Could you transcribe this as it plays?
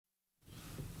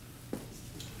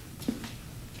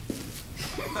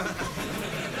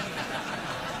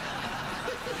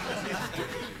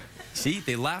See,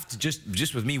 they laughed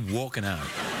just with me walking out.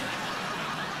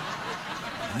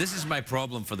 And this is my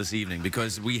problem for this evening,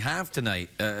 because we have tonight,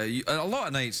 a lot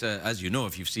of nights, as you know,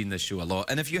 if you've seen this show a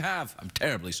lot, and if you have, I'm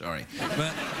terribly sorry.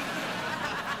 But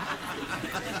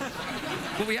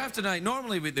we have tonight,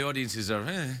 normally the audiences are,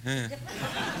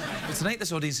 but tonight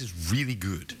this audience is really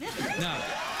good. Now,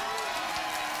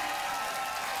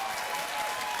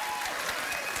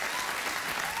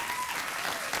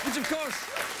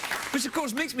 which of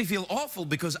course makes me feel awful,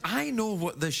 because I know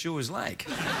what this show is like.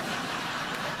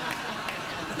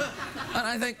 And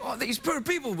I think, oh, these poor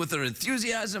people with their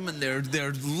enthusiasm and their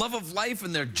love of life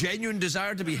and their genuine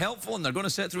desire to be helpful, and they're going to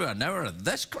sit through an hour of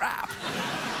this crap.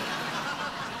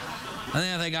 And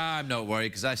then I think, I'm not worried,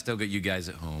 because I still got you guys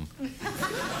at home.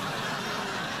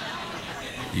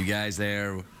 You guys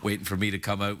there waiting for me to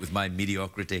come out with my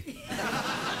mediocrity.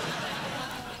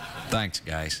 Thanks,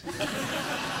 guys.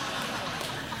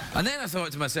 And then I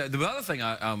thought to myself, the other thing,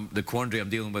 the quandary I'm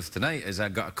dealing with tonight is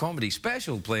I've got a comedy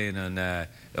special playing on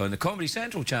the Comedy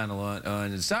Central channel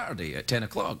on Saturday at 10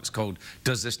 o'clock. It's called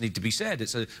Does This Need to Be Said?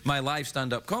 It's my live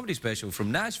stand-up comedy special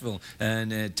from Nashville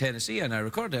and Tennessee, and I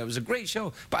recorded it. It was a great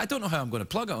show, but I don't know how I'm going to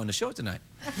plug it on the show tonight.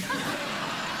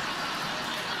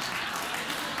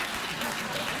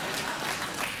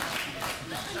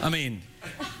 I mean,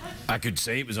 I could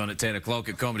say it was on at 10 o'clock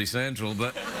at Comedy Central,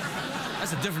 but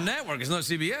that's a different network. It's not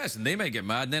CBS, and they might get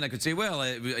mad. And then I could say, well,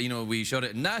 you know, we shot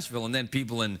it in Nashville, and then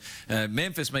people in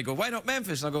Memphis might go, why not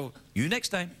Memphis? And I'll go, you next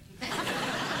time.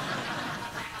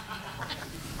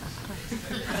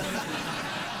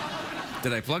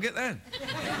 Did I plug it then?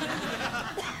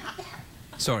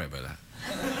 Sorry about that.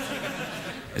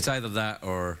 It's either that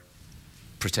or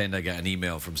pretend I got an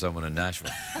email from someone in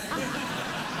Nashville.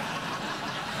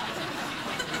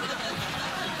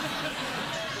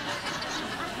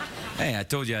 Hey, I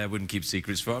told you I wouldn't keep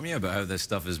secrets from you about how this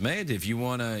stuff is made. If you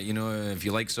want to, you know, if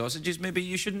you like sausages, maybe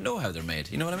you shouldn't know how they're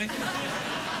made. You know what I mean?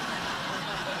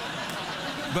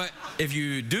 But if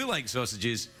you do like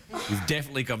sausages, you've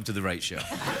definitely come to the right show.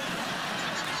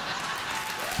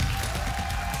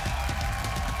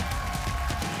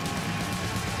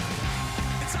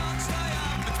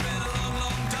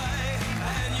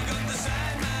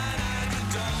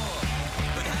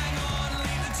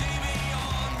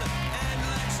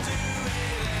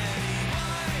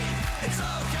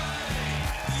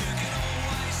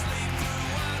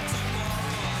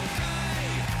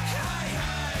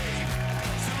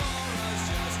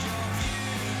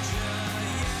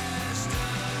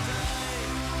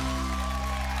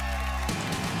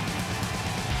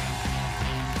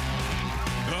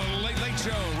 Show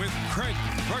with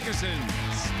Ferguson,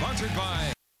 sponsored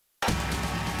by...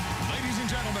 Ladies and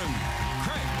gentlemen,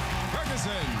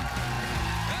 Ferguson.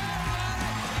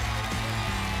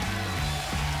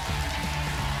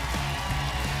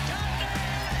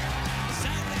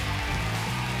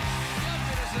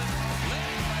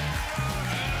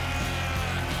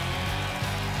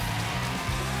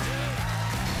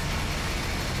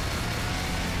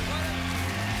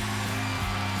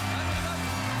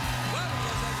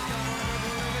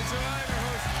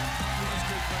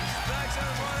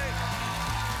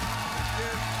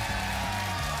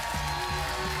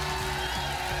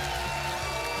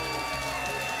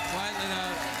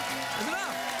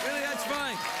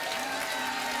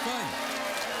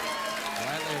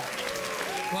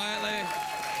 Quietly.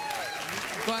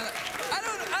 I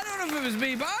don't know if it was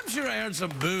me, but I'm sure I heard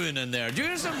some booing in there. Did you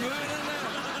hear some booing in there?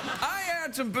 I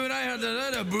heard some booing. I heard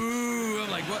a boo. I'm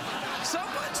like, what?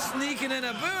 Someone's sneaking in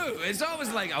a boo. It's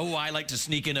always like, oh, I like to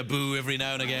sneak in a boo every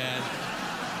now and again.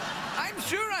 I'm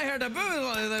sure I heard a boo.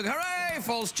 Like, hooray,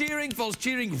 false cheering,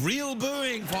 real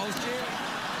booing, false cheering.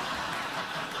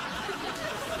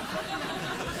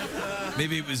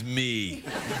 Maybe it was me.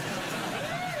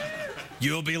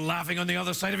 You'll be laughing on the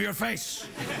other side of your face.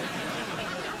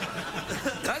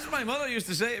 That's what my mother used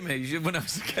to say to me when I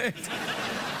was a kid.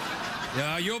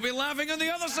 Yeah, you'll be laughing on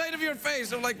the other side of your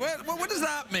face. I'm like, what does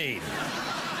that mean?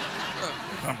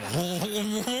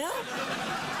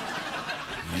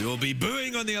 You'll be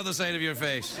booing on the other side of your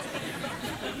face.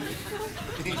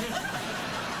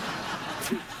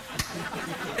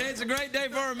 It's a great day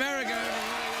for America.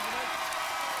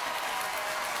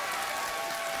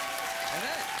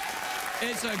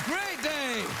 It's a great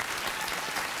day.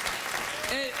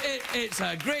 It's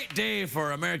a great day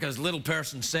for America's little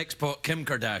person sexpot Kim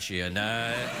Kardashian.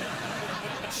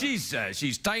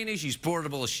 She's tiny, she's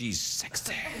portable, she's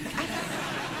sexy.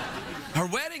 Her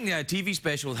wedding TV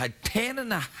special had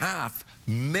 10.5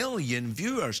 million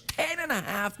viewers.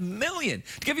 10.5 million.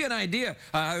 To give you an idea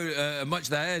how much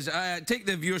that is, take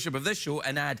the viewership of this show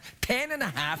and add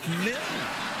 10.5 million.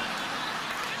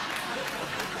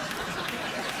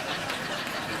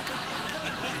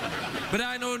 But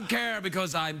I don't care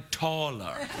because I'm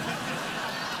taller.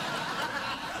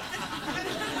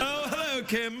 Oh, hello,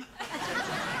 Kim.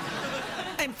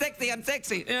 I'm sexy, I'm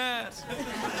sexy. Yes.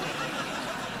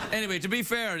 Anyway, to be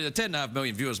fair, the 10.5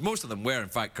 million viewers, most of them were, in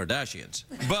fact, Kardashians.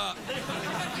 But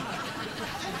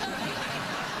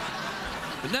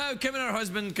now Kim and her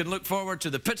husband can look forward to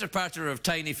the pitter-patter of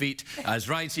tiny feet as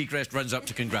Ryan Seacrest runs up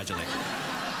to congratulate.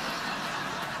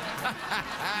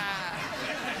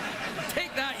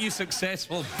 Take that, you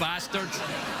successful bastards.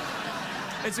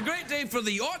 It's a great day for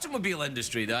the automobile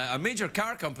industry. A major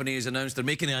car company has announced they're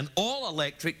making an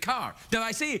all-electric car. Now,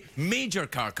 I say major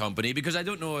car company because I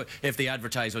don't know if they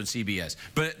advertise on CBS.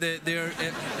 But they're...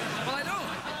 well, I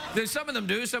don't. There's some of them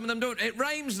do, some of them don't. It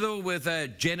rhymes, though, with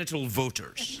genital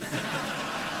voters.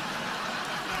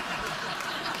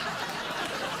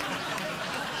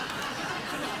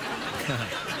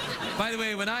 By the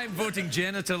way, when I'm voting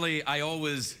genitally, I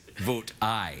always vote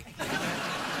aye.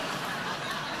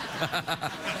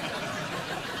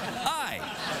 Aye.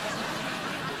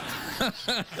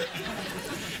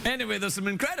 Anyway, there's some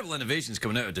incredible innovations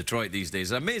coming out of Detroit these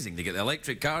days. It's amazing. They get the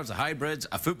electric cars, the hybrids,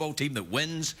 a football team that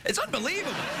wins. It's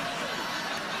unbelievable.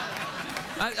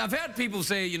 I've heard people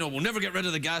say, you know, we'll never get rid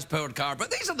of the gas-powered car, but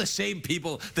these are the same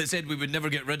people that said we would never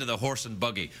get rid of the horse and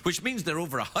buggy, which means they're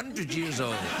over 100 years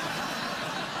old.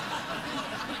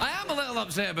 I am a little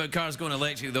upset about cars going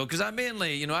electric, though, because I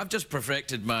mainly, you know, I've just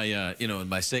perfected my, you know,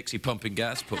 my sexy pumping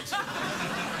gas post.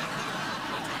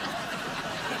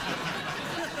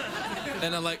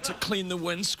 Then I like to clean the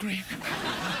windscreen.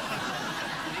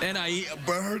 Then I eat a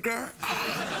burger.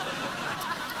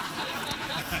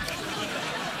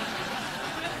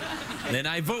 Then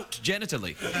I vote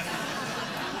genitally.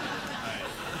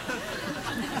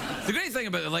 The great thing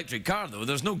about the electric car, though,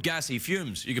 there's no gassy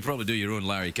fumes. You could probably do your own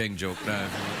Larry King joke now.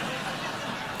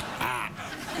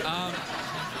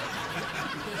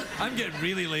 I'm getting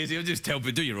really lazy. I'll just tell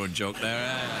people, do your own joke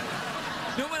there.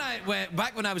 You know,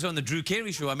 back when I was on the Drew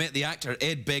Carey show, I met the actor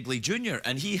Ed Begley Jr.,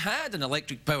 and he had an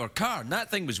electric power car, and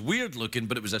that thing was weird looking,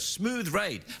 but it was a smooth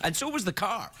ride, and so was the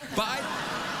car. But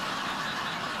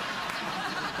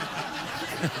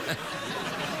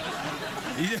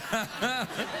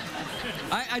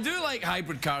I do like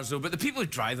hybrid cars, though, but the people who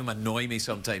drive them annoy me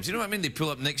sometimes. You know what I mean? They pull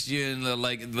up next to you and they're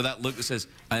like, with that look that says,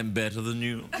 I'm better than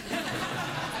you.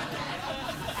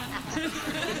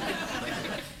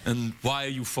 And why are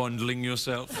you fondling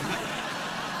yourself?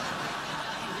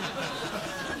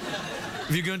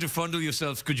 If you're going to fondle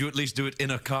yourself, could you at least do it in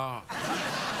a car?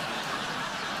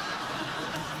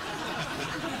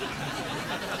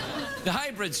 The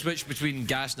hybrid switch between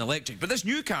gas and electric, but this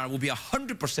new car will be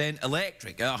 100%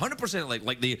 electric. 100%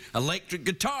 like the electric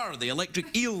guitar, the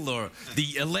electric eel, or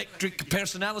the electric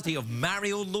personality of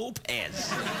Mario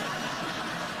Lopez.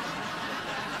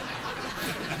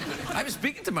 I was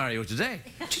speaking to Mario today.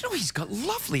 Do you know he's got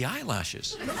lovely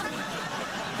eyelashes? He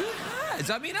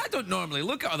has. I mean, I don't normally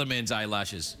look at other men's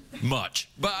eyelashes much,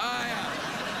 but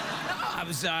I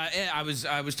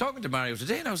was talking to Mario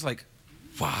today, and I was like,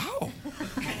 wow.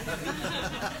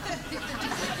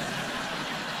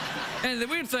 And the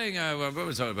weird thing, what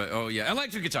was I talking about? Oh, yeah,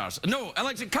 electric guitars. No,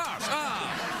 electric cars.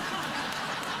 Ah.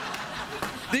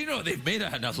 Do you know they've made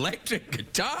an electric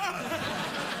guitar?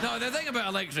 No, the thing about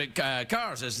electric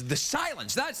cars is the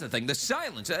silence. That's the thing, the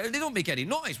silence. They don't make any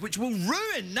noise, which will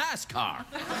ruin NASCAR.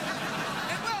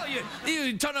 And, well,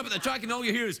 you turn up at the track and all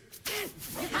you hear is...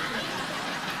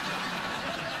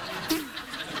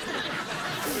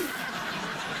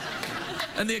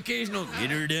 and the occasional, get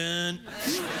her done.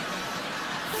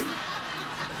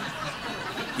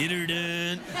 Get her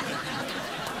done.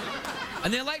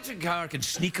 And the electric car can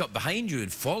sneak up behind you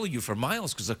and follow you for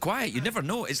miles because they're quiet. You never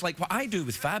know. It's like what I do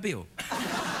with Fabio.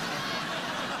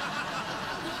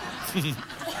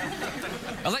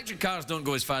 Electric cars don't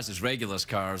go as fast as regular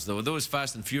cars, though. Those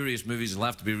Fast and Furious movies will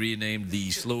have to be renamed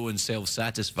the Slow and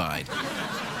Self-Satisfied.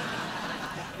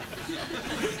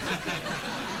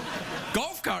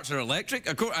 Golf carts are electric,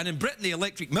 of course, and in Britain the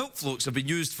electric milk floats have been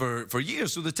used for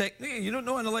years, so the technique... You don't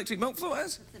know what an electric milk float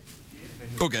is?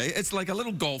 Okay, it's like a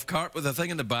little golf cart with a thing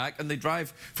in the back, and they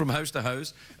drive from house to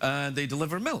house, and they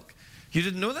deliver milk. You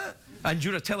didn't know that? And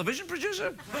you're a television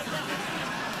producer?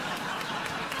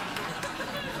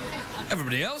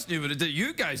 Everybody else knew what it did.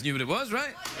 You guys knew what it was,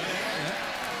 right? Yeah.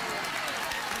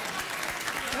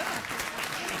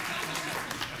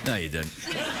 No, you didn't.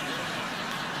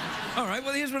 All right,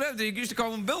 well, here's what I did. You used to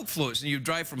call them milk floats, and you'd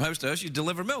drive from house to house, you'd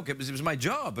deliver milk. It was my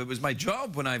job. It was my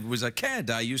job when I was a kid.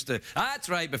 I used to... That's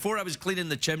right, before I was cleaning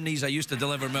the chimneys, I used to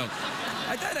deliver milk.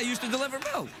 I did. I used to deliver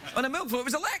milk on a milk float. It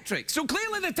was electric. So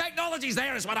clearly the technology's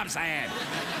there, is what I'm saying.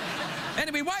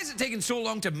 Anyway, why is it taking so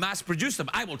long to mass produce them?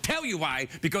 I will tell you why.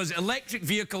 Because electric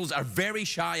vehicles are very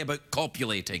shy about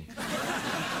copulating.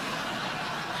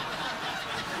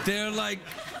 They're like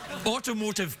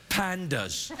automotive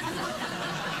pandas.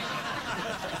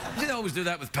 They always do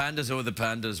that with pandas. Oh, the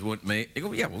pandas won't mate. You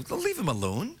go, yeah, well, leave them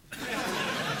alone.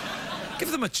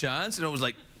 Give them a chance. And always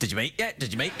like, did you mate yet?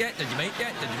 Did you mate yet? Did you mate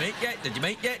yet? Did you mate yet? Did you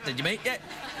mate yet? Did you mate yet?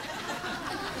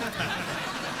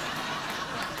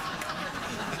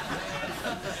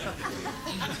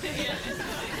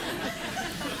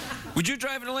 Would you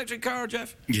drive an electric car,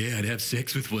 Jeff? Yeah, I'd have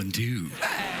sex with one, too.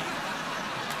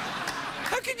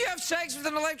 How can you have sex with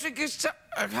an electric guitar?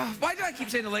 Why do I keep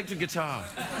saying electric guitar?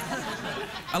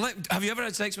 Have you ever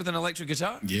had sex with an electric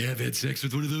guitar? Yeah, I've had sex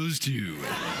with one of those, too.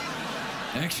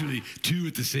 Actually, two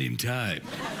at the same time.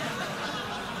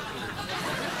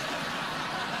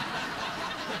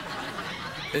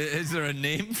 Is there a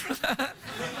name for that?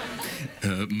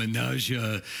 Menage,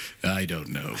 I don't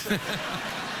know.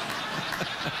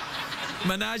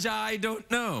 Menage, I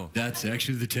don't know. That's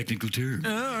actually the technical term.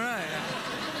 All right.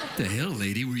 The hell,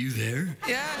 lady, were you there?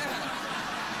 Yeah.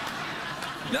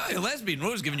 No, your lesbian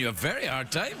Rose giving you a very hard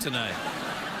time tonight.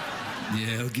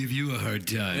 Yeah, I'll give you a hard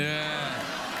time. Yeah.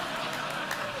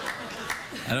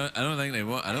 I don't think they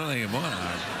want. I don't think they want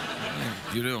hard.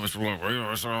 You do, Mr.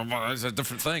 Lowe. It's a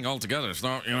different thing altogether. It's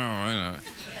not, you know.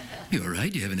 You all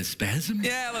right? You having a spasm?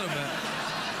 Yeah, a little bit.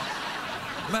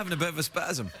 I'm having a bit of a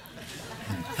spasm.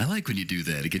 I like when you do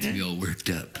that. It gets me all worked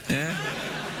up. Yeah.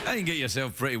 I can get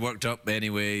yourself pretty worked up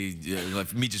anyway.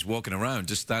 Like me just walking around,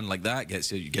 just standing like that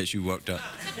gets you worked up.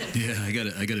 Yeah, I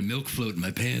got a milk float in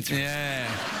my pants. Yeah.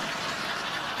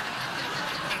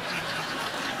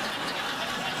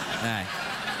 Aye.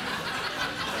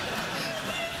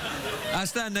 I'll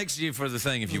stand next to you for the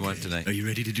thing if you want tonight. Are you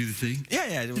ready to do the thing?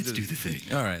 Yeah. Let's do the thing.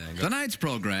 All right, then. Go. Tonight's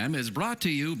program is brought to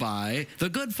you by the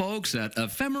good folks at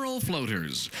Ephemeral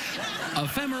Floaters.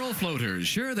 Ephemeral Floaters.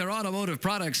 Sure, their automotive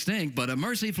products stink, but a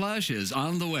Mercy Flush is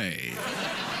on the way.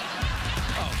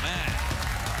 Oh, man.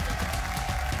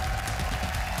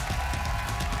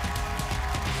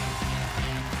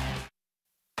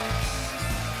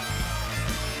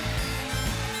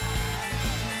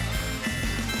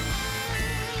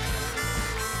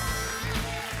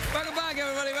 Welcome back,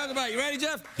 everybody. Welcome back. You ready,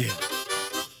 Jeff? Yeah.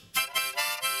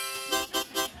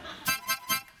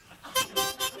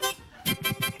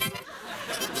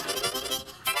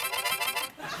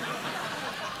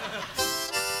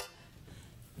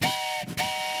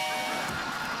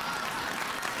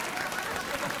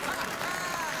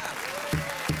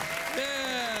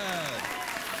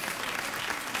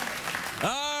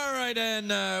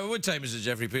 And what time is it,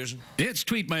 Jeffrey Pearson? It's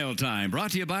Tweet Mail time,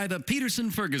 brought to you by the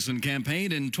Peterson-Ferguson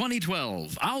campaign in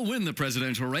 2012. I'll win the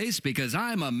presidential race because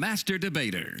I'm a master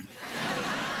debater.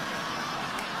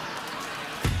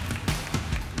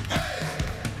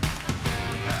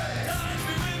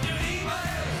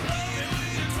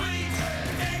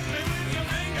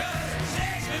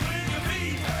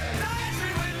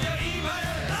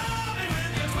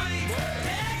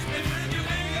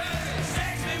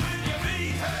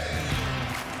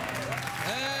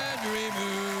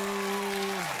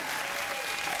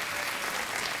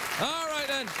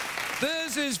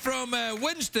 This is from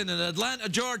Winston in Atlanta,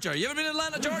 Georgia. You ever been in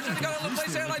Atlanta, Georgia? You got a little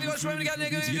place there like to go swimming?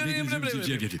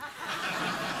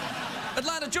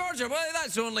 Atlanta, Georgia. Well,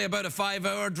 that's only about a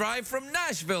 5-hour drive from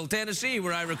Nashville, Tennessee,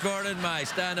 where I recorded my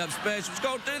stand-up special. It's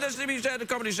called Do This to Me at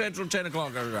Comedy Central, 10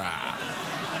 o'clock.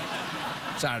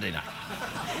 Saturday night.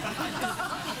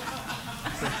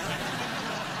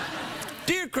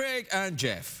 Dear Craig and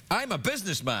Jeff, I'm a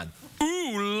businessman.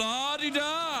 Ooh,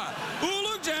 la-di-da. Ooh,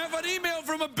 look, Jeff, an email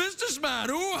from a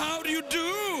businessman. Ooh, how do you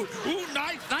do? Ooh,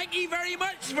 nice. Thank you very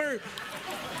much for...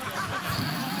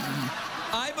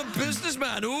 I'm a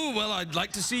businessman. Ooh, well, I'd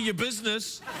like to see your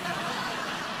business.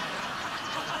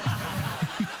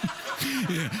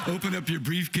 Yeah, open up your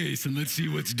briefcase and let's see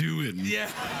what's doing.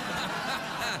 Yeah.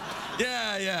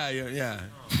 Yeah.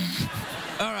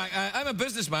 All right, I'm a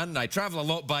businessman and I travel a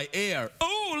lot by air.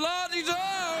 Oh, la-di-da!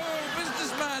 Oh,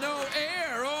 businessman, oh,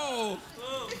 air, oh.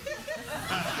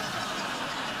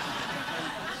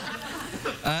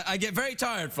 I get very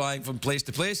tired flying from place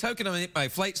to place. How can I make my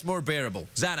flights more bearable?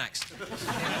 Xanax.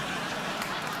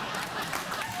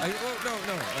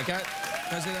 No, I can't.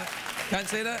 Can I say that? Can't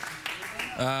say that?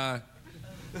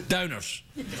 Downers.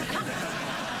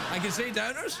 I can say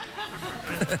downers?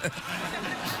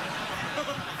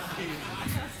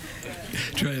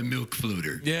 Try a milk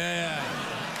floater. Yeah.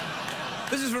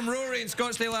 This is from Rory in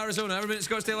Scottsdale, Arizona. Ever been to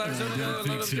Scottsdale, Arizona? I don't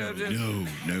think so. No.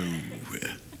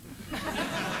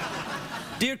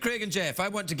 Dear Craig and Jeff, I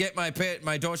want to get my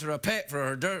daughter a pet for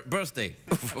her birthday.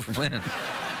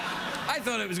 I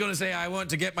thought it was going to say, I want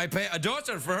to get my pet a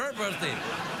daughter for her birthday.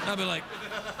 I'll be like,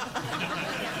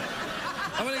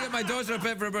 I want to get my daughter a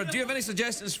pet for her birthday. Do you have any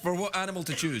suggestions for what animal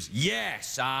to choose?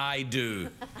 Yes, I do.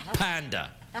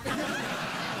 Panda.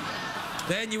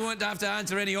 Then you won't have to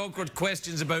answer any awkward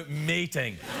questions about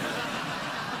mating.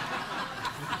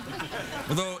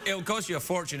 Although it'll cost you a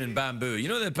fortune in bamboo. You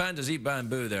know the pandas eat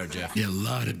bamboo there, Jeff? Yeah, a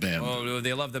lot of bamboo. Oh,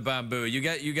 they love the bamboo. You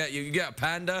get a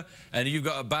panda and you've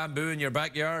got a bamboo in your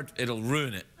backyard, it'll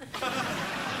ruin it.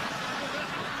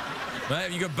 Right?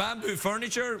 If you got bamboo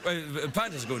furniture,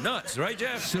 pandas go nuts, right,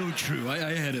 Jeff? So true. I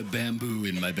had a bamboo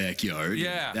in my backyard.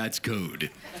 Yeah. That's code.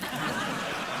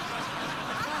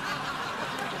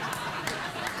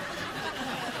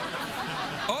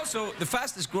 Also, the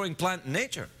fastest growing plant in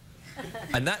nature.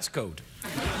 And that's code.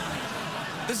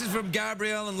 This is from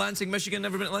Gabrielle in Lansing, Michigan.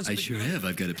 Never been at Lansing, I sure have.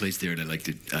 I've got a place there, and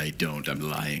I don't. I'm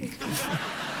lying.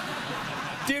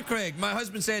 Dear Craig, my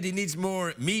husband said he needs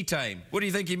more me time. What do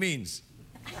you think he means?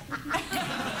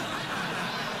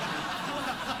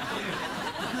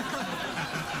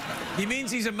 He means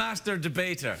he's a master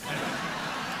debater.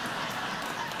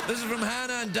 This is from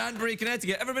Hannah in Danbury,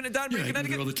 Connecticut. Ever been to Danbury, Yeah, I go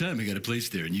Connecticut? there all the time. I got a place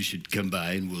there, and you should come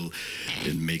by, and we'll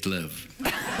make love.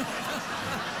 What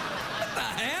the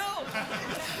hell?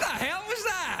 What the hell was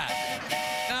that?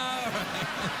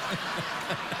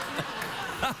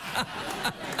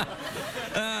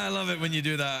 I love it when you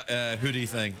do that hoodie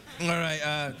thing. All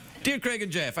right, dear Craig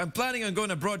and Jeff, I'm planning on going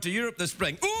abroad to Europe this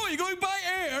spring. Oh, you're going by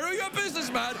air? Are you a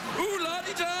businessman? Ooh,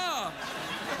 la-di-da!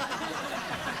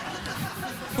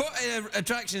 What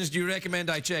attractions do you recommend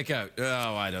I check out?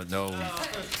 Oh, I don't know.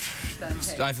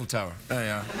 Eiffel Tower. There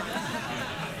you are.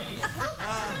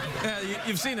 Yeah,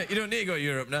 you've seen it. You don't need to go to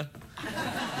Europe now.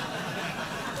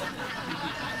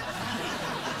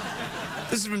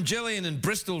 This is from Gillian in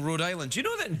Bristol, Rhode Island. Do you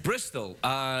know that in Bristol,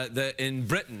 in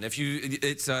Britain,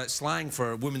 it's slang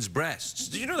for women's breasts?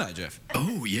 Did you know that, Jeff?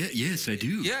 Oh, yeah, yes, I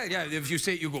do. Yeah, yeah. If you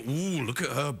say it, you go, ooh, look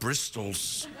at her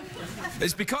Bristols.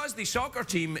 It's because the soccer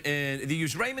team, they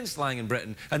use Raymond slang in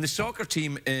Britain, and the soccer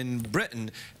team in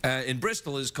Britain, in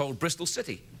Bristol, is called Bristol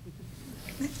City.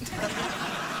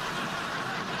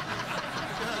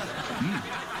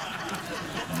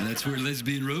 And that's where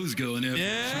Lesbian Rose going after.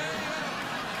 Yeah.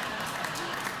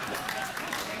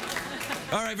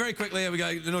 All right, very quickly, we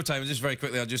got no time, just very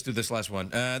quickly, I'll just do this last one.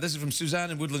 This is from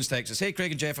Suzanne in Woodlands, Texas. Hey,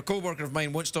 Craig and Jeff, a co-worker of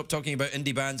mine won't stop talking about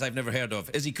indie bands I've never heard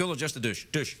of. Is he cool or just a douche?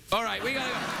 Douche. All right, we gotta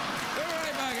go. We're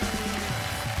right back.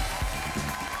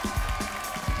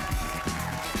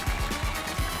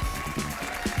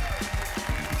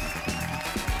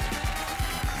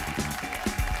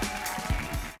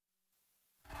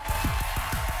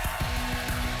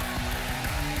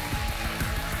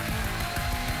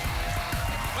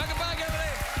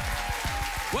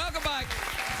 Welcome back.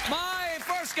 My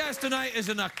first guest tonight is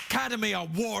an Academy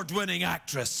Award-winning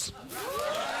actress.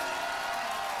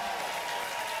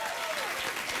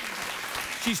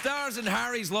 She stars in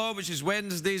Harry's Law, which is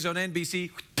Wednesdays on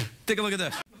NBC. Take a look at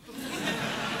this.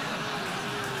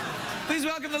 Please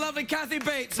welcome the lovely Kathy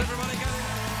Bates, everybody.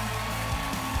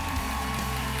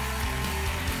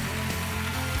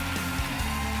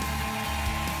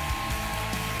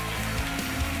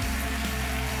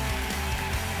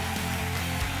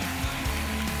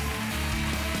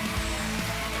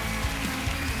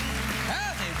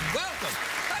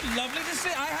 Lovely to see.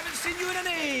 I haven't seen you in an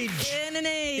age. In an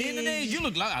age. In an age. You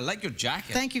look like, I like your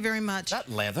jacket. Thank you very much.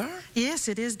 That leather? Yes,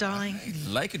 it is, darling. I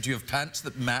like it. Do you have pants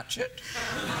that match it?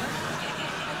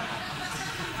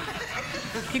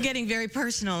 You're getting very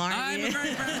personal, aren't you? I'm a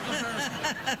very personal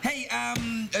person. Hey,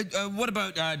 what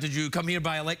about, did you come here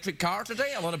by electric car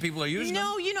today? A lot of people are using them.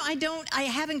 No, you know, I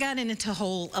haven't gotten into the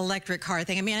whole electric car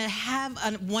thing. I mean, I have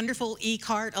a wonderful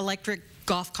e-cart, electric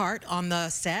golf cart on the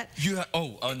set. You have,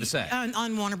 oh, on the set?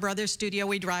 On Warner Brothers studio,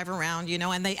 we drive around, you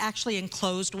know, and they actually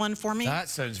enclosed one for me. That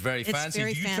sounds very fancy. It's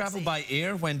very Do you fancy. travel by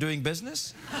air when doing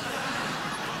business?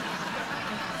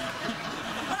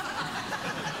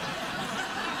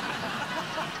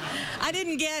 I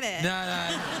didn't get it.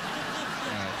 No.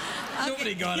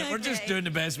 Nobody got it. We're just doing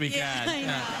the best we can. I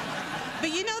know.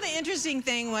 But you know, the interesting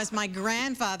thing was my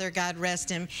grandfather, God rest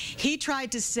him, he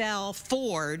tried to sell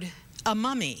Ford a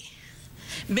mummy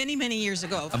many, many years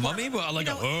ago. A mummy? Well, like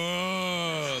a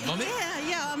mummy?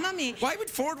 Yeah, a mummy. Why would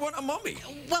Ford want a mummy?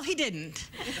 Well, he didn't.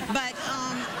 But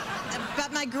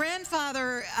my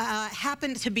grandfather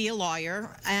happened to be a lawyer,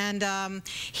 and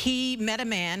he met a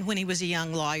man when he was a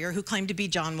young lawyer who claimed to be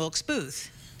John Wilkes Booth.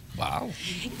 Wow.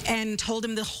 And told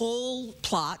him the whole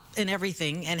plot and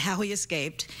everything and how he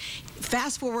escaped.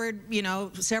 Fast forward, you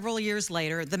know, several years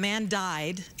later, the man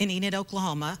died in Enid,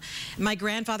 Oklahoma. My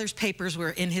grandfather's papers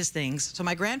were in his things. So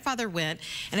my grandfather went,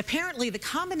 and apparently the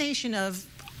combination of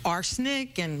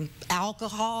arsenic and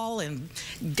alcohol and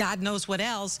God knows what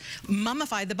else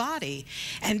mummified the body.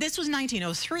 And this was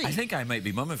 1903. I think I might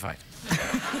be mummified.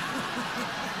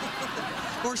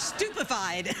 Or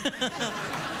stupefied.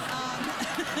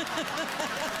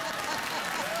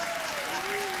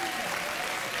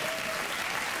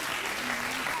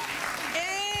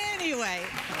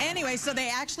 Anyway, so they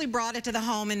actually brought it to the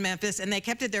home in Memphis, and they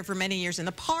kept it there for many years in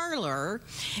the parlor,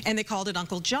 and they called it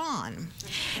Uncle John.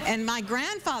 And my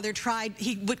grandfather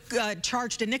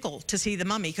charged a nickel to see the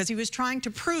mummy because he was trying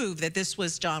to prove that this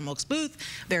was John Wilkes Booth.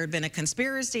 There had been a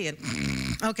conspiracy, and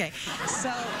okay,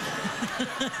 so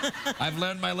I've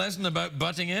learned my lesson about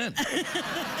butting in.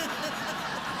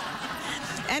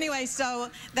 Anyway, so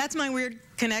that's my weird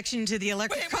connection to the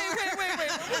electric car. Wait.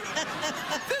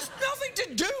 There's nothing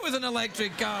to do with an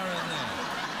electric car in there.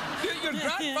 Your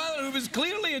grandfather, who was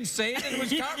clearly insane and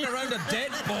was carting around a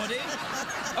dead body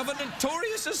of a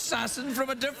notorious assassin from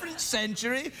a different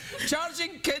century,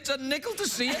 charging kids a nickel to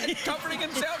see it and covering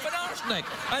himself in arsenic.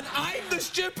 And I'm the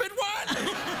stupid one.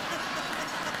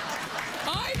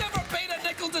 I never paid a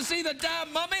nickel to see the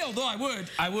damn mummy, although I would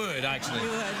actually.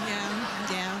 You would,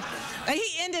 yeah.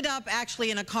 He ended up actually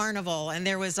in a carnival, and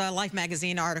there was a Life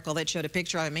magazine article that showed a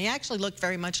picture of him. He actually looked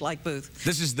very much like Booth.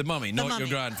 This is the mummy, not your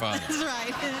grandfather. That's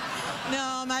right.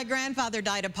 No, my grandfather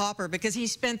died a pauper because he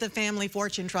spent the family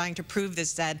fortune trying to prove this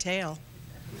sad tale.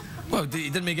 Well, he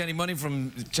didn't make any money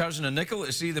from charging a nickel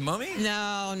to see the mummy?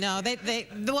 No.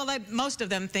 Most of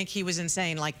them think he was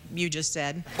insane, like you just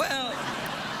said. Well,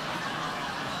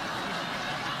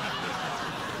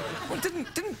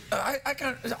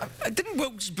 didn't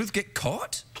Wilkes Booth get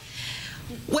caught?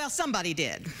 Well, somebody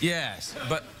did. Yes,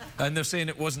 and they're saying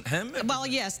it wasn't him? Well,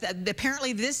 yes.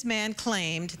 Apparently, this man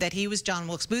claimed that he was John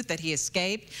Wilkes Booth, that he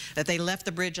escaped, that they left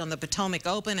the bridge on the Potomac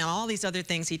open, and all these other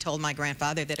things he told my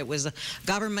grandfather, that it was a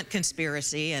government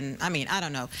conspiracy, and, I mean, I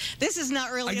don't know. This is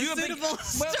not really a suitable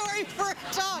story for a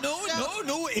talk show.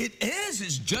 No, it is.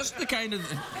 It's just the kind of...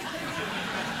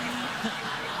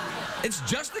 It's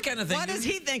just the kind of thing... What does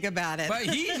he think about it? Well,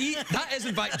 that is,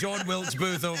 in fact, John Wilkes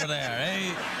Booth over there,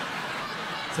 eh?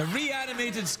 It's a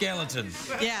reanimated skeleton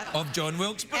of John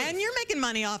Wilkes Booth. And you're making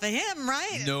money off of him,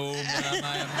 right? No,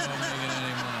 ma'am,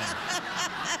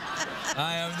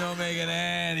 I am not making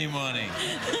any money.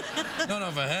 Not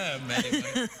off of him,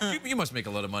 anyway. You must make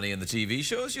a lot of money in the TV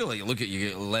shows. You look at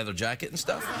your leather jacket and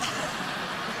stuff.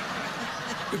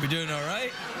 You'll be doing all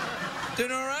right.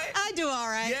 Doing all right? I do all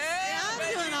right. Yeah, I'm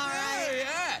doing all right.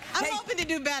 Yeah. I'm hoping to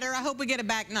do better. I hope we get a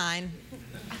back nine.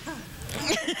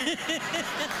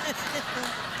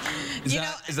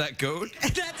 Is that good?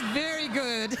 That's very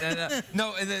good.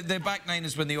 No, the back nine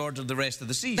is when they ordered the rest of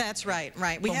the season. That's right.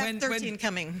 We have 13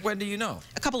 coming. When do you know?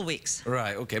 A couple of weeks.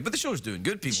 Right, okay. But the show's doing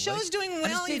good, people. The show's doing well.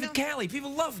 And it's David Kelly.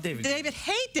 People love David Kelly. David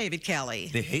hate David Kelly.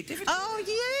 They hate David Kelly? Oh,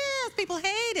 yes. People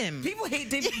hate him. People hate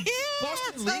David Kelly? Yeah,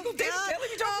 Boston's legal? David Kelly,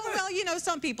 you talking about? Well, you know,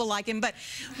 some people like him, but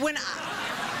when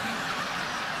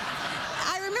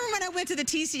I remember when I went to the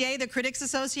TCA, the Critics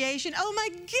Association, oh my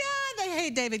God, they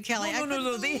hate David Kelly.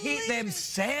 No, they hate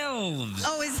themselves.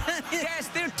 Oh, is that it? Yes,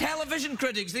 they're television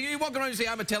critics. You walk around and say,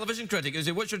 I'm a television critic. You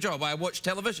say, what's your job? I watch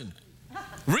television.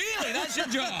 Really? That's your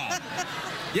job?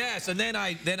 Yes, and then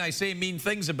I say mean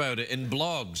things about it in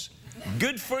blogs.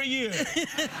 Good for you.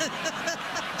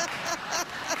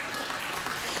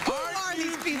 Who are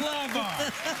these people?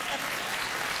 Clever.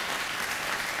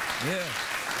 Yeah.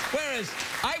 Whereas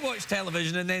I watch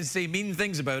television and then say mean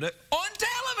things about it on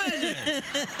television.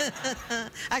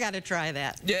 I got to try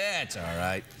that. Yeah, it's all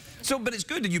right. So, but it's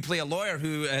good that you play a lawyer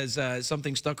who has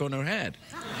something stuck on her head.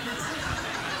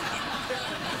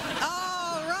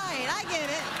 Oh, right. I get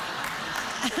it.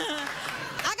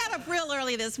 I got up real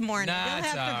early this morning. You'll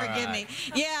have to forgive me.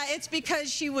 Yeah, it's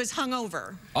because she was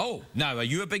hungover. Oh, now, are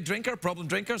you a big drinker, problem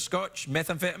drinker, scotch,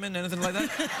 methamphetamine, anything like that?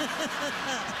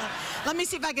 Let me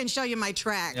see if I can show you my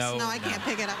tracks. No, I can't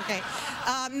pick it up. Okay.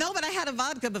 No, but I had a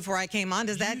vodka before I came on.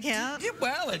 Does that count? Yeah,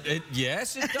 well,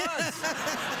 yes, it does.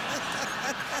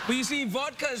 Well, you see,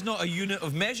 vodka is not a unit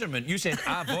of measurement. You said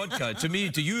a vodka. To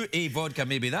you, a vodka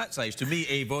may be that size. To me,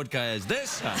 a vodka is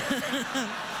this size.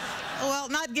 Well,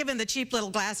 not given the cheap little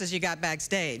glasses you got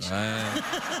backstage. I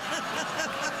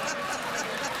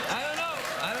don't know.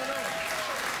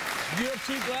 Do you have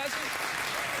cheap glasses?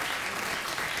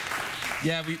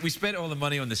 Yeah, we spent all the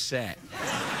money on the set.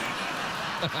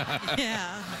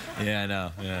 Yeah. Yeah, I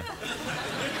know, yeah.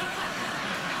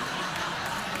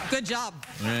 Good job.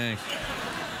 Right.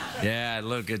 Yeah,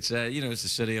 look, it's, you know, it's the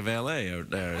city of L.A. out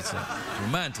there. It's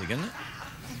romantic, isn't it?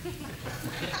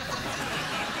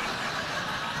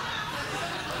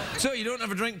 So you don't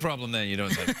have a drink problem then, you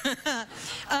don't think?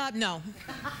 No.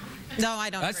 No, I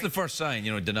don't That's drink. the first sign,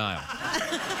 you know, denial.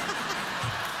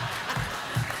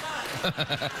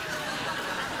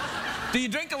 Do you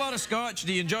drink a lot of scotch?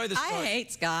 Do you enjoy the scotch? I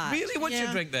hate scotch. Really? What's Yeah.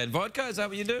 your drink then? Vodka? Is that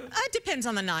what you do? It depends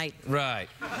on the night. Right.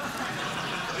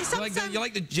 Do you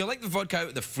like the vodka out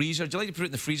of the freezer? Do you like to put it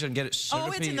in the freezer and get it syrupy?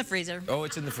 Oh, it's in the freezer. Oh,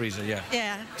 it's in the freezer, yeah.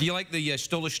 Yeah. Do you like the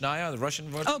Stolichnaya, the Russian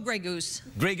vodka? Oh, Grey Goose.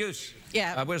 Grey Goose?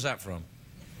 Yeah. Where's that from?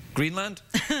 Greenland?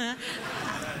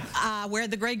 Where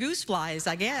the Grey Goose flies,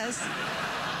 I guess.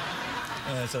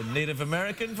 It's a Native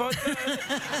American vodka?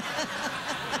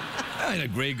 I know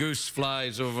Grey Goose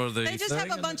flies over the They just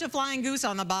have a bunch of flying goose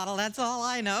on the bottle, that's all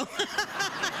I know.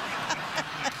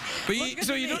 But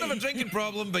so you don't have a drinking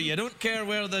problem, but you don't care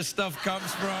where this stuff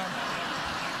comes from,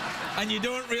 and you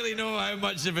don't really know how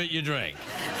much of it you drink.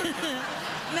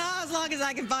 No, as long as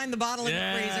I can find the bottle in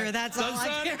the freezer, that's all I care.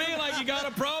 Doesn't sound to me like you got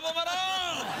a problem at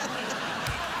all.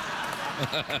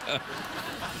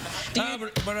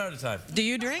 We're out of time. Do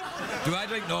you drink? Do I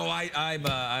drink? No,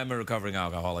 I'm a recovering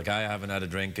alcoholic. I haven't had a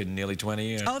drink in nearly 20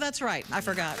 years. Oh, that's right. I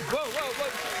forgot. Whoa, whoa, whoa.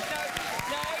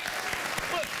 No.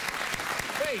 Look.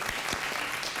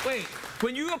 Wait.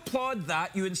 When you applaud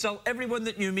that, you insult everyone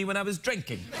that knew me when I was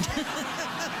drinking.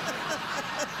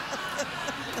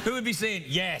 Who would be saying,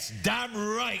 yes, damn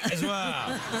right, as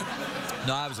well?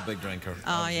 No, I was a big drinker.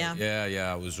 Oh, yeah?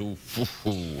 Yeah, I was, ooh.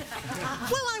 Well,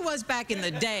 I was back in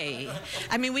the day.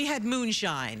 I mean, we had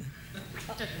moonshine.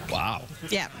 Wow.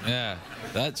 Yeah. Yeah,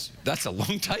 that's a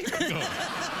long time ago.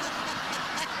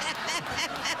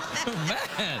 Oh,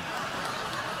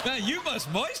 man, you must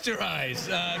moisturize,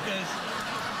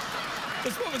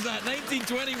 because what was that,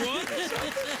 1921 or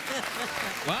something?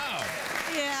 Wow.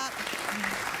 Yeah.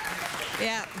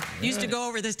 Yeah. Used to go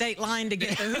over the state line to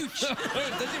get the hooch. Did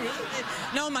you really?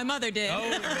 No, my mother did. Oh,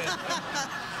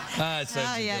 yeah.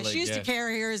 Yeah, she used to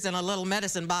carry hers in a little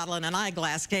medicine bottle and an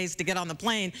eyeglass case to get on the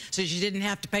plane so she didn't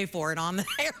have to pay for it on the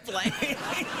airplane.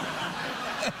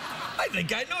 I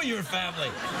think I know your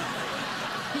family.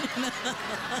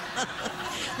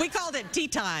 We called it tea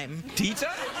time. Tea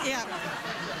time? Yeah.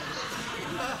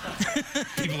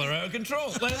 People are out of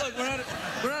control. Look, we're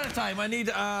out of time. I need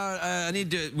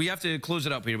to. We have to close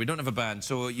it up here. We don't have a band,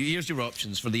 so here's your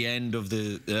options for the end of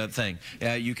the thing.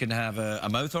 You can have a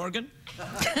mouth organ.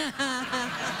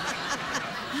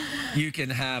 You can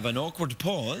have an awkward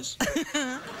pause.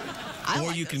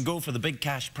 Or you can go for the big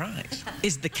cash prize.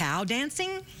 Is the cow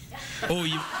dancing? Oh,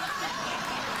 you.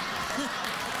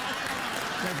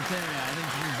 Secretary, I think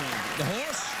she's The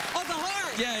horse? Oh, the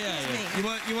horse. Yeah.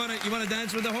 You want to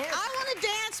dance with the horse? I want to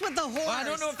dance with the horse. Well, I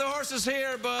don't know if the horse is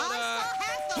here, but. I saw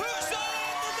half the who's horse. on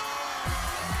the door?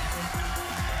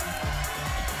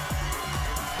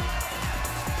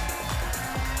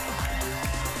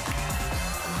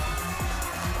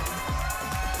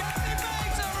 Candy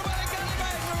Bags, everybody! Candy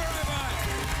Bags, we'll be right back.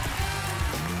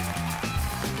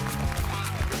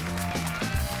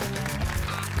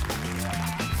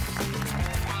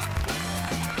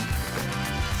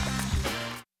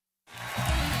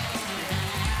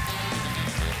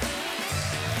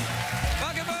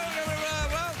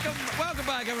 Welcome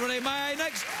back, everybody. My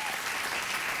next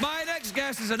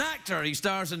guest is an actor. He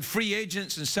stars in Free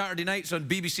Agents and Saturday Nights on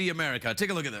BBC America. Take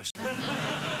a look at this.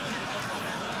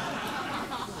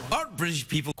 Aren't British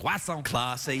people quite so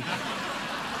classy?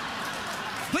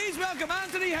 Please welcome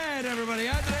Anthony Head, everybody.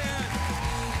 Anthony Head.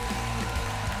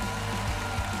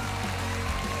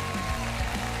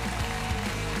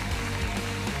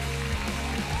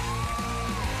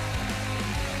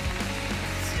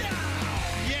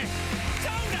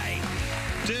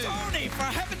 Tony, for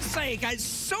heaven's sake, it's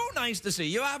so nice to see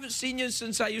you. I haven't seen you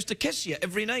since I used to kiss you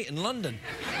every night in London.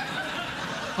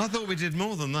 I thought we did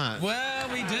more than that. Well,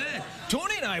 we did.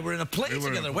 Tony and I were in a play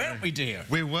together, weren't we, dear?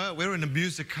 We were in a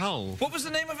musical. What was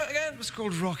the name of it again? It was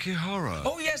called Rocky Horror.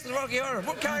 Oh, yes, the Rocky Horror.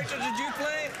 What character did you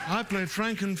play? I played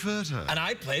Frankenfurter. And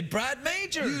I played Brad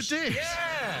Majors. You did?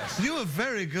 Yes. You were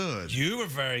very good. You were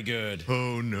very good.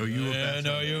 Oh, no, you were better.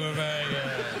 No, you were very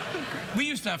good. We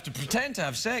used to have to pretend to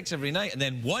have sex every night, and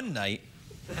then one night...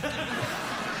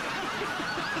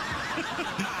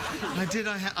 I did.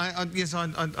 Yes,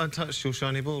 I touched your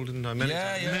shiny ball, didn't I? Many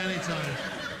times. Many times.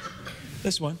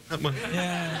 This one. That one.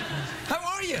 Yeah. How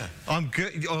are you? I'm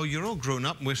good. Oh, you're all grown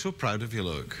up, and we're so proud of you,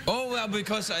 look. Oh, well,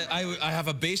 because I have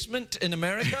a basement in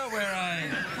America where I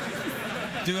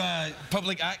do a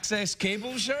public access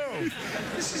cable show.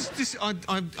 I'm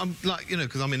like, you know,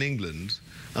 because I'm in England.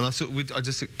 and I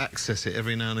just access it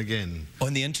every now and again.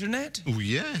 On the internet? Oh,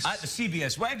 yes. At the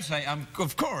CBS website,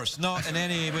 of course, not in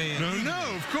any way. No,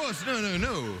 of course,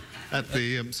 no. At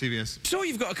the CBS. So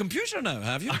you've got a computer now,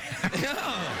 have you? Yeah.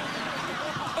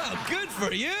 Well, good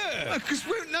for you.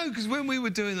 Because when we were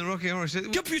doing the Rocky Horror Show...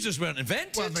 Computers weren't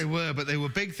invented. Well, they were, but they were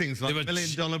big things like $1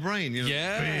 million brain, you know,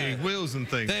 yeah. big wheels and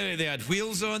things. They had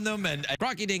wheels on them and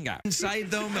Rocky Dinga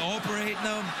inside them, operating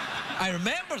them. I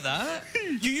remember that.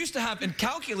 You used to have, in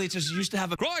calculators, you used to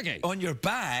have a Rocky on your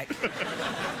back.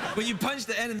 When you punched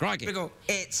it in and Rocky, you go,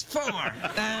 it's 4.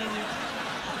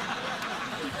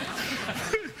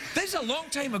 This is a long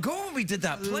time ago when we did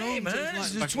that play, man.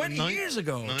 This is 20 years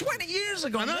ago. 20 years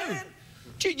ago, man.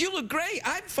 Gee, you look great.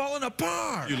 I'm falling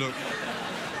apart.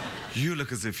 You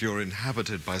look as if you're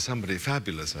inhabited by somebody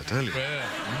fabulous, I tell you. Yeah.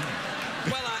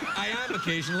 Well, I am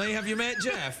occasionally. Have you met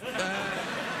Jeff?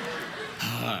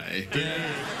 Hi.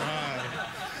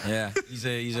 Yeah, he's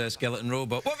a skeleton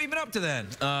robot. What have you been up to then?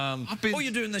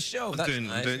 You're doing this show. That's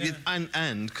nice.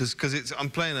 And because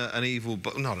I'm playing an evil,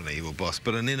 not an evil boss,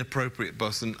 but an inappropriate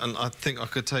boss, and I think I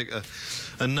could take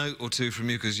a note or two from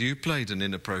you because you played an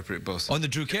inappropriate boss on the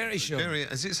Drew Carey show.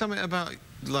 Is it something about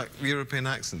like European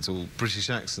accents or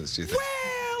British accents? Do you think?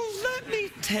 Well, let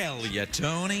me tell you,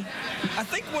 Tony. I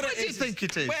think what it is. What do you think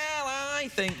it is? Well, I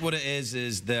think what it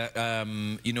is that,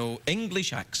 you know,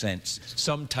 English accents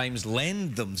sometimes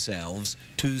lend themselves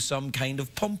to some kind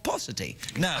of pomposity.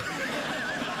 Now,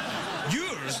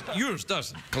 yours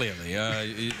doesn't, clearly.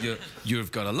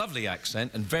 You've got a lovely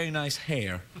accent and very nice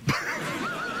hair.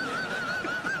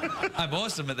 I'm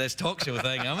awesome at this talk show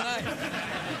thing, haven't I?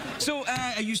 So,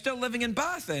 are you still living in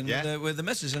Bath then, with the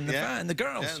missus and the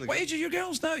girls? What age are your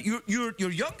girls now? Your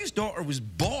youngest daughter was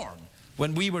born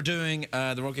when we were doing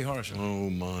the Rocky Horror Show. Oh,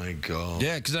 my God.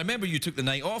 Yeah, because I remember you took the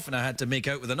night off and I had to make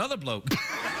out with another bloke.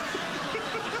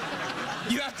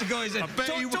 You have to go, he said,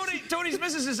 Tony's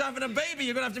missus is having a baby,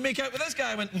 you're going to have to make out with this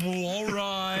guy. I went, oh, all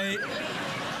right.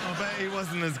 I bet he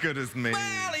wasn't as good as me.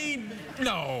 Well,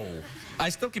 no. I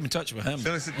still keep in touch with him.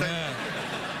 Where's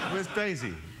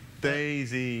Daisy?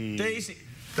 Daisy.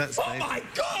 That's oh, my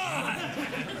God!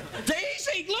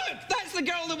 Daisy, look, that's the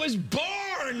girl that was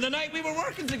born the night we were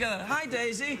working together. Hi,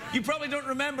 Daisy. You probably don't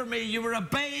remember me. You were a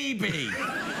baby.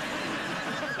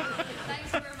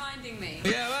 Thanks for reminding me.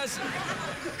 Yeah, that's...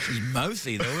 She's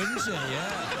mouthy, though, isn't she?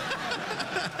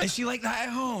 Yeah. Is she like that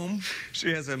at home?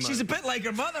 She has her mouth. She's a bit like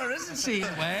her mother, isn't she, in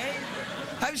a way?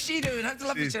 How's she doing? How's the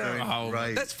lovely Sarah? Oh,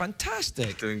 great. That's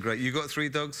fantastic. Doing great. You got 3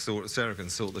 dogs? Sarah can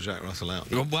sort the Jack Russell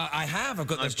out. Well, I have. I've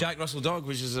got this Jack Russell dog,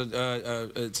 which is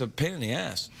it's a pain in the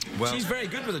ass. Well, she's very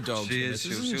good with the dogs. She is.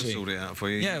 She'll sort it out for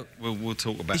you. Yeah. We'll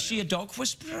talk about it. Is she a dog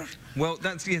whisperer? Well,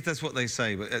 that's what they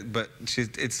say, but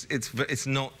it's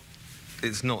not.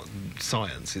 It's not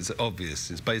science. It's obvious.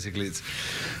 It's basically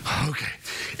okay.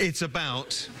 It's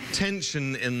about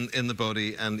tension in the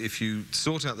body, and if you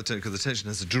sort out the tension, because the tension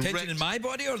has a direct tension in my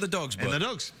body or the dog's body. In the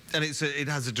dog's, and it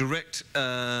has a direct.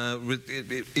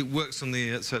 It works on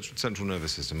the central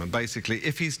nervous system, and basically,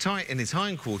 if he's tight in his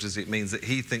hindquarters, it means that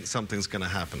he thinks something's going to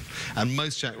happen. And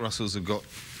most Jack Russells have got.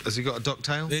 Has he got a dock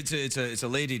tail? It's a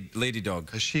lady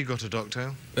dog. Has she got a dock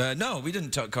tail? No, we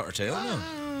didn't cut her tail.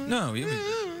 No.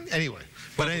 Anyway.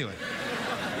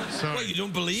 Sorry. Well, you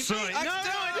don't believe me? Sorry. I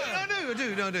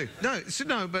do.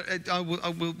 No, but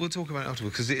we'll talk about it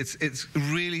afterwards, because it's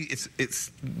really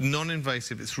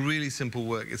non-invasive. It's really simple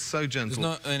work. It's so gentle.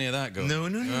 There's not any of that going. No. All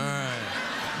right.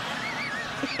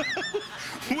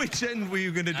 Which end were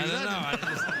you going to do that? I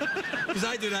don't know. Because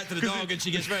I do that to the dog and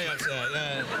she gets very upset.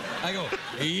 I go,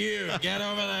 you, get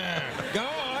over there. Go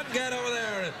on, get over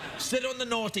there. Sit on the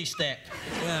naughty step.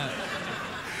 Yeah.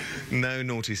 No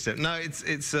naughty step. No,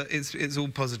 it's all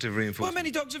positive reinforcement. How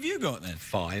many dogs have you got then?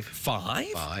 5.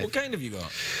 5? What kind have you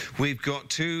got? We've got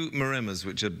 2 Maremas,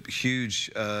 which are huge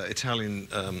Italian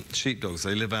sheepdogs.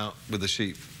 They live out with the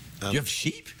sheep. You have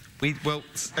sheep? Well,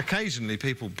 occasionally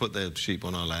people put their sheep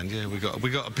on our land. Yeah, we got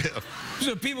a bit of.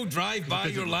 So people drive by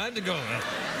your land and go,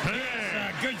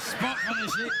 "Hey, good spot for the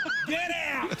sheep. Get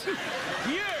out!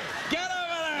 You get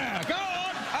over there. Go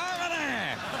on over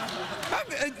there."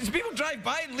 Do people drive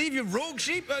by and leave your rogue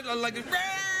sheep like land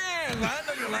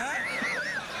on your land?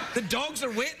 The dogs are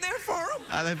waiting there for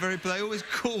them. They always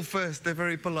call first. They're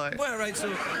very polite. Well, right,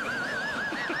 so.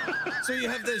 So you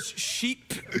have this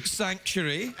sheep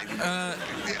sanctuary.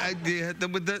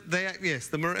 Yes,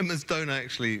 the Marimas don't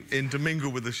actually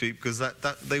intermingle with the sheep because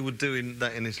that they were doing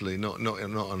that initially, not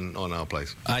on our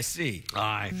place. I see.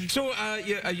 Aye. So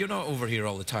you're not over here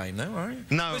all the time now, are you?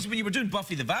 No. Because when you were doing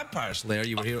Buffy the Vampire Slayer,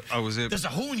 you were here. I was here. There's a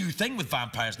whole new thing with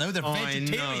vampires now. They're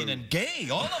vegetarian know. and gay,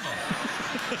 all of them.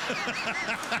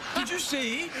 Did you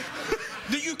see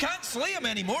that you can't slay them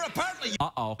anymore? Apparently, you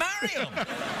marry them.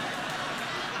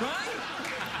 Right?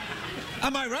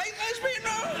 Am I right, lesbian?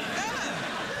 No?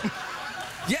 Yeah.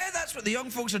 Yeah, that's what the young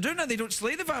folks are doing now. They don't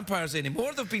slay the vampires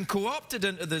anymore. They've been co-opted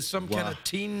into some kind of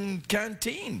teen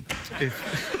canteen.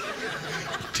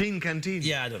 Teen canteen?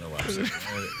 Yeah, I don't know what I'm saying.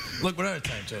 Look, we're out of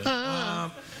time, too.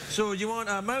 So you want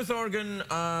a mouth organ,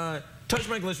 touch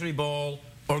my glycerin ball,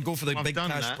 or go for the big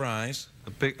cash prize?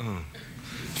 A big...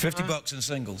 $50 in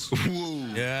singles. Whoa.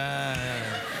 Yeah.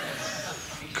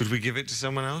 Could we give it to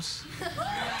someone else?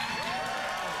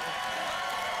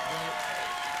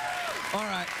 All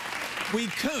right. We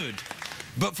could,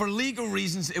 but for legal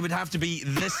reasons, it would have to be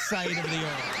this side of the audience.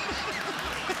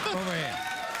 Over here.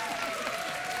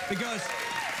 Because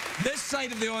this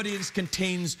side of the audience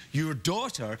contains your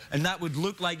daughter, and that would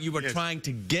look like you were trying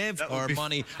to give her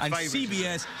money, and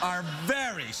CBS are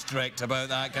very strict about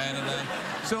that kind of thing.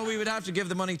 So we would have to give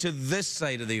the money to this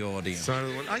side of the audience. So,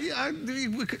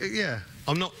 yeah.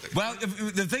 I'm not... Well,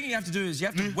 the thing you have to do is you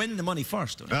have to win the money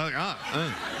first, don't you? All right.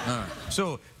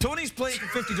 So, Tony's playing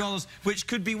for $50, which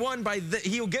could be won by...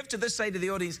 he'll give to this side of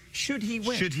the audience, should he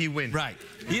win. Should he win. Right.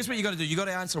 Here's what you got to do. You got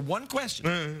to answer one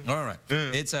question. All right.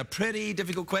 It's a pretty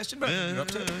difficult question, but you're up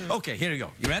to it. Okay, here you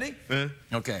go. You ready?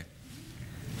 Okay.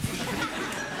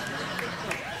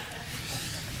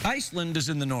 Iceland is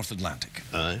in the North Atlantic.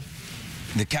 Aye.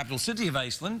 The capital city of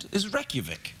Iceland is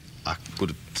Reykjavik. I would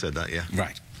have said that, yeah.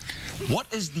 Right. What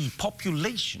is the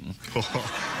population...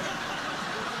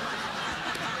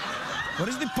 What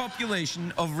is the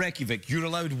population of Reykjavik? You're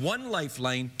allowed one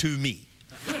lifeline to me.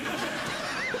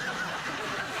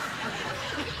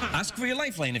 Ask for your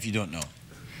lifeline if you don't know.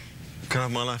 Can I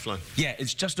have my lifeline? Yeah,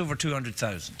 it's just over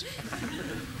 200,000.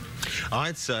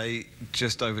 I'd say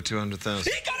just over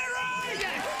 200,000. He got it right!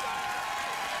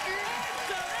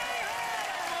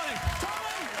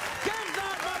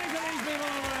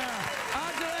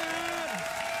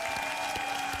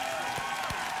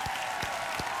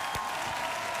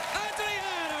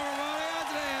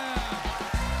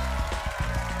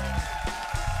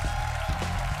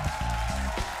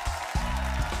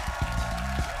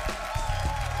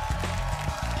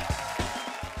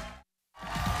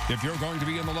 If you're going to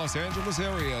be in the Los Angeles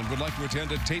area and would like to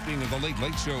attend a taping of The Late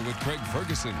Late Show with Craig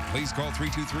Ferguson, please call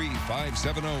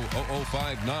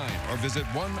 323-570-0059 or visit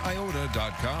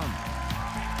oneiota.com.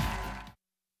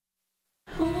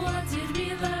 What did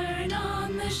we learn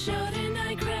on the show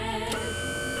tonight, Craig?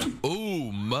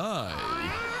 Oh, my.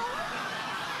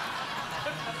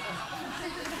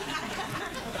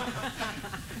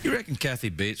 You reckon Kathy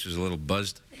Bates was a little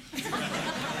buzzed?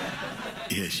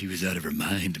 Yeah, she was out of her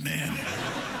mind, man.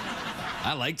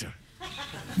 I liked her.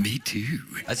 Me too.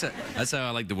 That's how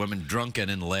I like the women drunk and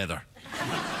in leather.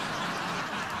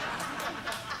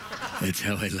 That's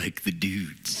how I like the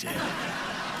dudes.